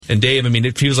And Dave, I mean,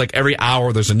 it feels like every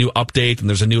hour there's a new update and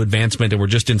there's a new advancement, and we're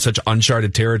just in such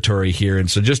uncharted territory here.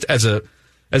 And so just as a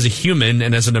human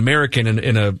and as an American and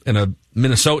in a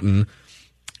Minnesotan,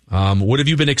 what have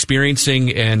you been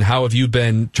experiencing, and how have you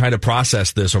been trying to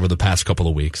process this over the past couple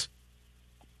of weeks?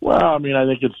 Well, I mean, I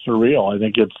think it's surreal. I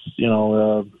think it's,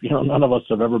 none of us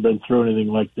have ever been through anything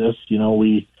like this.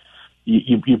 You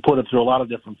put it through a lot of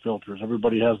different filters.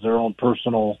 Everybody has their own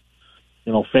personal,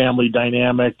 family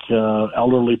dynamic,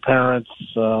 elderly parents,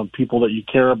 people that you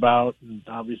care about, and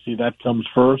obviously that comes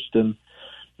first. And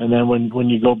then when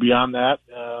you go beyond that,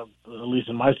 at least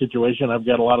in my situation, I've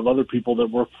got a lot of other people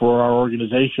that work for our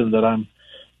organization that I'm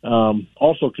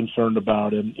also concerned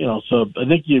about. And, so I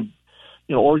think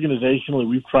organizationally,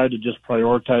 we've tried to just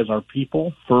prioritize our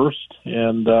people first,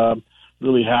 and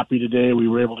really happy today we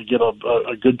were able to get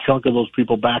a good chunk of those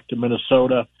people back to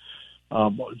Minnesota,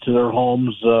 to their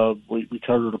homes. We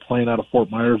chartered a plane out of Fort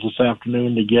Myers this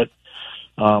afternoon to get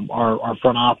our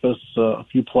front office, a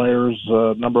few players,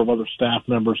 a number of other staff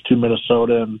members to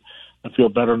Minnesota, and I feel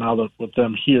better now that with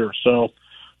them here. So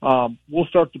we'll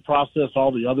start to process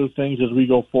all the other things as we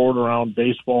go forward around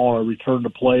baseball or return to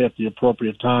play at the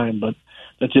appropriate time, but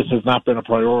that just has not been a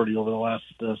priority over the last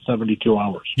 72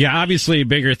 hours. Yeah, obviously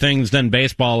bigger things than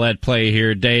baseball at play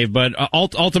here, Dave, but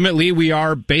ultimately we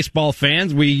are baseball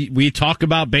fans. We talk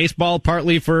about baseball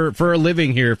partly for a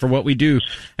living here, for what we do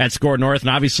at Score North,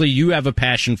 and obviously you have a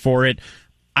passion for it.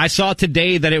 I saw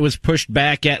today that it was pushed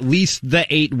back at least the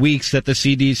 8 weeks that the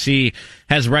CDC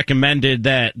has recommended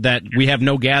that we have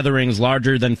no gatherings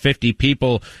larger than 50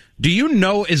 people. Do you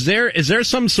know, is there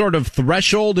some sort of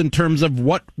threshold in terms of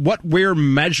what we're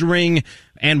measuring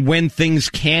and when things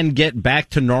can get back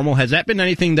to normal? Has that been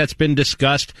anything that's been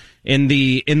discussed in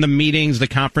the meetings, the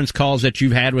conference calls that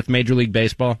you've had with Major League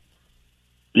Baseball?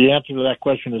 The answer to that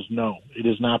question is no. It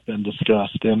has not been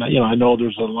discussed. And, I know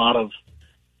there's a lot of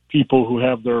people who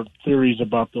have their theories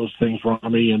about those things,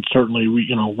 Rami, and certainly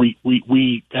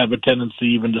we have a tendency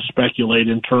even to speculate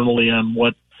internally on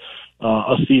what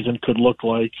a season could look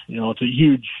like. It's a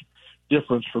huge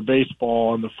difference for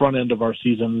baseball on the front end of our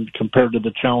season compared to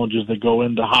the challenges that go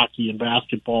into hockey and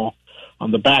basketball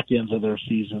on the back ends of their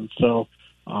season. So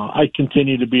I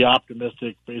continue to be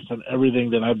optimistic based on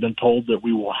everything that I've been told that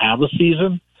we will have a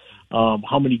season.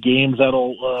 How many games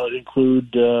that'll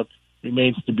include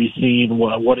remains to be seen.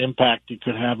 What impact it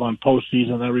could have on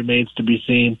postseason, that remains to be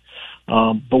seen.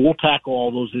 But we'll tackle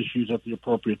all those issues at the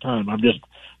appropriate time.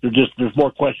 There's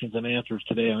more questions than answers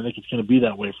today, and I think it's going to be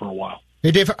that way for a while.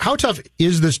 Hey, Dave, how tough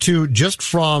is this too? Just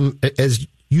from, as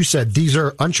you said, these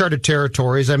are uncharted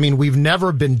territories. I mean, we've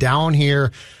never been down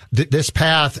here this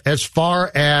path as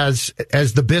far as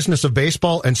the business of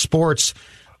baseball and sports,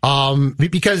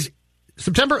 because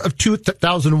September of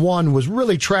 2001 was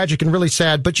really tragic and really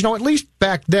sad, but at least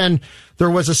back then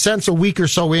there was a sense a week or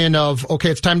so in of,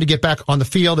 okay, it's time to get back on the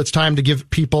field. It's time to give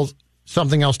people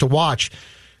something else to watch.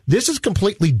 This is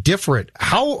completely different.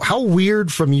 How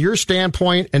weird from your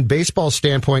standpoint and baseball's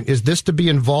standpoint is this to be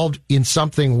involved in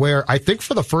something where I think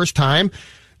for the first time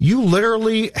you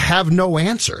literally have no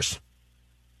answers?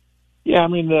 Yeah, I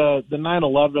mean, the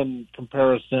 9/11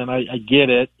 comparison, I get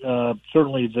it.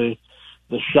 Certainly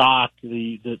the shock,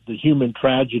 the human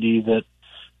tragedy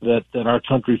that our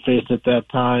country faced at that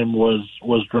time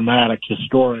was dramatic,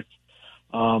 historic.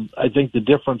 I think the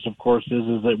difference, of course,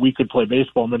 is that we could play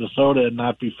baseball in Minnesota and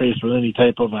not be faced with any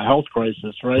type of a health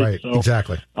crisis, right? Right, so,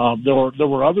 exactly. There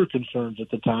were other concerns at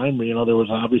the time. There was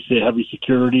obviously a heavy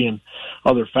security and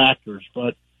other factors,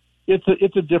 but it's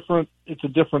a different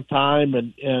time,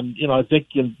 and I think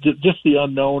just the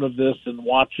unknown of this and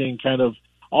watching kind of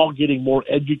all getting more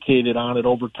educated on it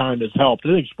over time has helped. I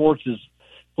think sports has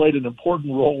played an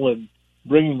important role in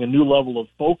bringing a new level of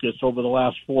focus over the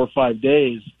last 4 or 5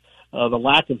 days, the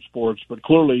lack of sports, but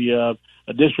clearly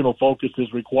additional focus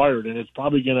is required, and it's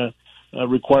probably going to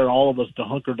require all of us to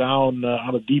hunker down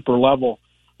on a deeper level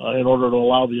in order to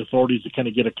allow the authorities to kind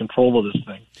of get a control of this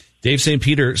thing. Dave St.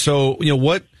 Peter, so,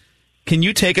 what can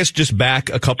you take us just back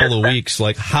a couple of weeks?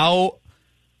 Like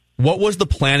what was the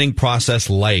planning process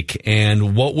like,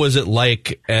 and what was it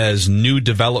like as new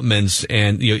developments?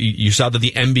 And you saw that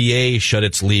the NBA shut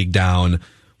its league down.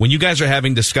 When you guys are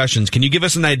having discussions, can you give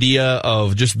us an idea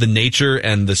of just the nature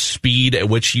and the speed at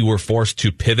which you were forced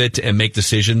to pivot and make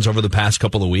decisions over the past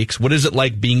couple of weeks? What is it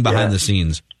like being behind the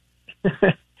scenes?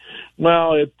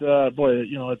 Well, it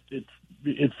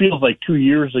feels like 2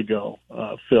 years ago,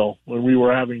 Phil, when we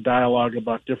were having dialogue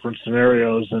about different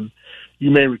scenarios. And you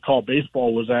may recall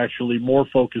baseball was actually more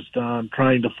focused on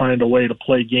trying to find a way to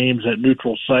play games at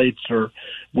neutral sites or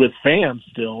with fans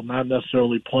still, not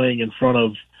necessarily playing in front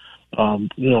of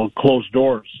closed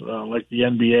doors, like the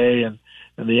NBA and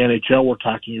the NHL were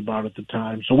talking about at the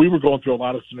time. So we were going through a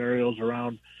lot of scenarios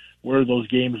around where those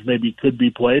games maybe could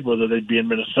be played, whether they'd be in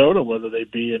Minnesota, whether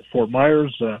they'd be in Fort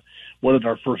Myers. What did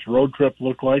our first road trip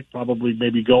look like? Probably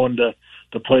maybe going to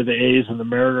play the A's and the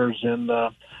Mariners in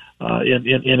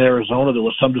Arizona. There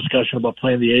was some discussion about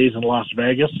playing the A's in Las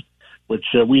Vegas, which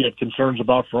we had concerns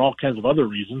about for all kinds of other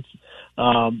reasons.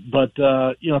 But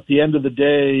at the end of the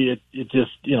day, it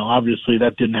just, obviously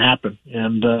that didn't happen.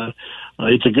 And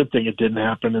it's a good thing it didn't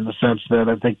happen in the sense that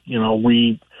I think,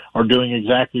 we are doing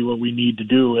exactly what we need to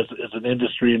do as an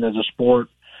industry and as a sport,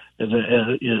 is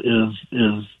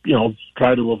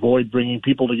try to avoid bringing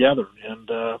people together. And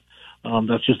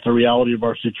that's just the reality of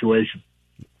our situation.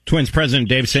 Twins president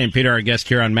Dave St. Peter, our guest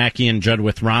here on Mackey and Judd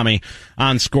with Rami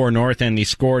on Score North and the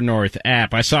Score North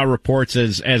app. I saw reports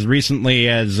as recently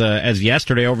as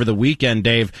yesterday, over the weekend,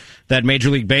 Dave, that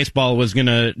Major League Baseball was going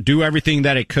to do everything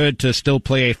that it could to still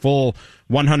play a full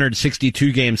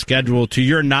 162-game schedule. To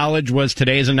your knowledge, was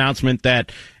today's announcement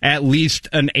that at least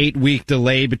an 8-week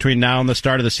delay between now and the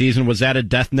start of the season, was that a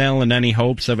death knell in any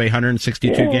hopes of a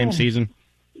 162-game season?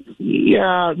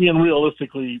 Yeah,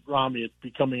 realistically, Rami, it's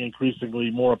becoming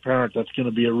increasingly more apparent that's going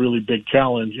to be a really big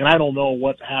challenge. And I don't know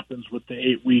what happens with the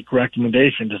 8-week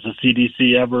recommendation. Does the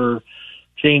CDC ever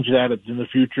change that in the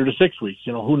future to 6 weeks?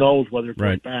 Who knows whether it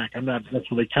goes back. I'm not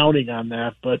necessarily counting on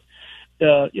that. But,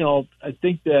 I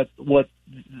think what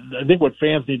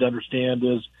fans need to understand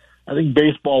is I think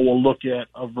baseball will look at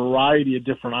a variety of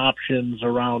different options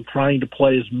around trying to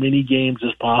play as many games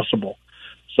as possible.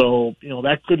 So,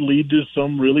 that could lead to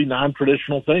some really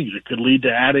non-traditional things. It could lead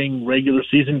to adding regular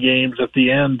season games at the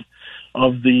end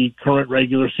of the current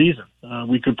regular season.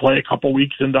 We could play a couple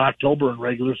weeks into October in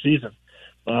regular season.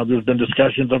 There's been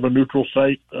discussions of a neutral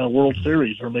site World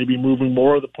Series, or maybe moving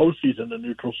more of the postseason to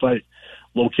neutral site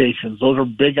locations. Those are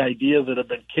big ideas that have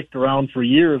been kicked around for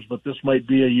years, but this might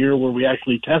be a year where we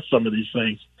actually test some of these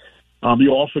things.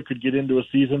 You also could get into a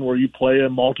season where you play a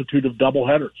multitude of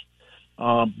doubleheaders.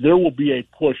 There will be a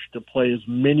push to play as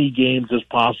many games as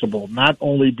possible, not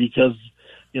only because,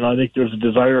 I think there's a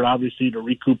desire, obviously, to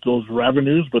recoup those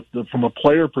revenues, but from a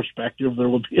player perspective, there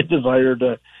will be a desire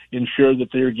to ensure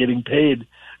that they are getting paid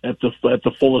at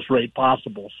the fullest rate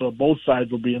possible. So both sides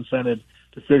will be incented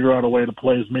to figure out a way to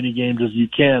play as many games as you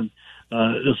can,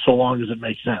 so long as it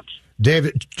makes sense.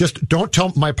 David, just don't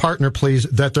tell my partner, please,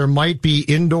 that there might be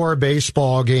indoor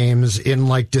baseball games in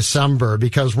December,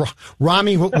 because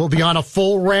Rami will be on a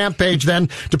full rampage then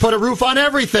to put a roof on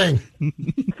everything.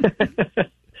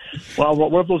 Well,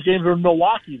 what if those games are in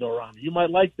Milwaukee, though, Rami? You might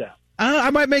like that.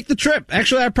 I might make the trip.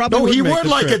 Actually, I probably would. He would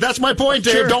like it. That's my point,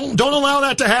 Dave. Sure. Don't allow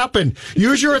that to happen.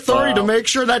 Use your authority to make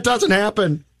sure that doesn't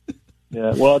happen.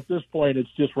 Yeah, well, at this point,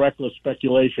 it's just reckless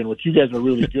speculation, which you guys are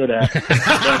really good at.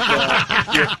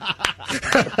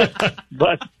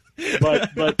 But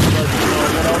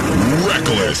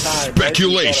reckless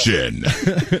speculation.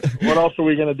 What else are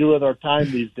we going to do with our time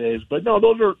these days? But no,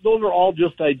 those are all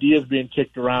just ideas being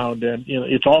kicked around, and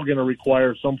it's all going to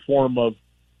require some form of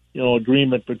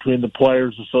agreement between the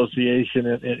Players Association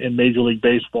and Major League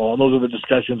Baseball. And those are the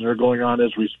discussions that are going on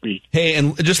as we speak. Hey,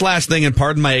 and just last thing, and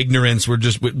pardon my ignorance,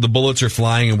 the bullets are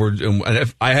flying,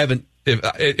 and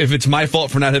if it's my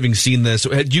fault for not having seen this,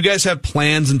 do you guys have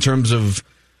plans in terms of,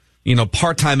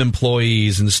 part-time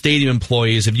employees and stadium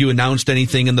employees? Have you announced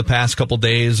anything in the past couple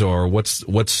days, or what's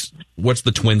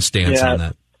the Twins' stance on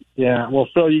that? Yeah, well,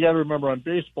 Phil, you got to remember, on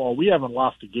baseball, we haven't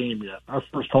lost a game yet. Our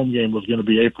first home game was going to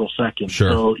be April 2nd.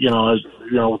 Sure. So,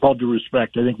 with all due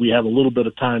respect, I think we have a little bit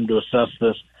of time to assess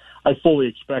this. I fully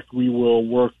expect we will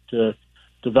work to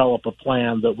develop a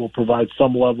plan that will provide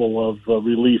some level of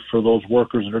relief for those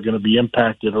workers that are going to be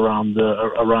impacted around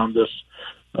this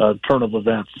turn of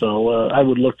events. So I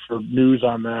would look for news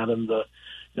on that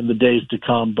in the days to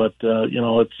come. But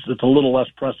it's a little less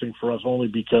pressing for us, only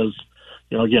because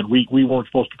again, we weren't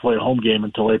supposed to play a home game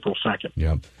until April 2nd.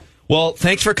 Yeah. Well,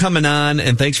 thanks for coming on,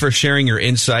 and thanks for sharing your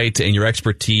insight and your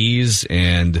expertise.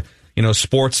 And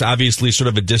sports obviously sort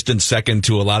of a distant second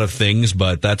to a lot of things,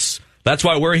 but that's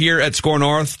why we're here at Score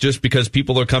North, just because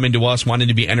people are coming to us wanting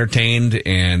to be entertained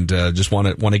and just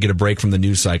want to get a break from the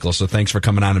news cycle. So thanks for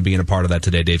coming on and being a part of that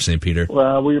today, Dave St. Peter.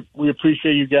 Well, we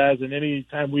appreciate you guys, and any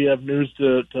time we have news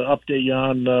to update you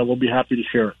on, we'll be happy to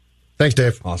share it. Thanks,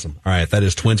 Dave. Awesome. All right, that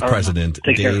is Twins president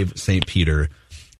Dave St. Peter.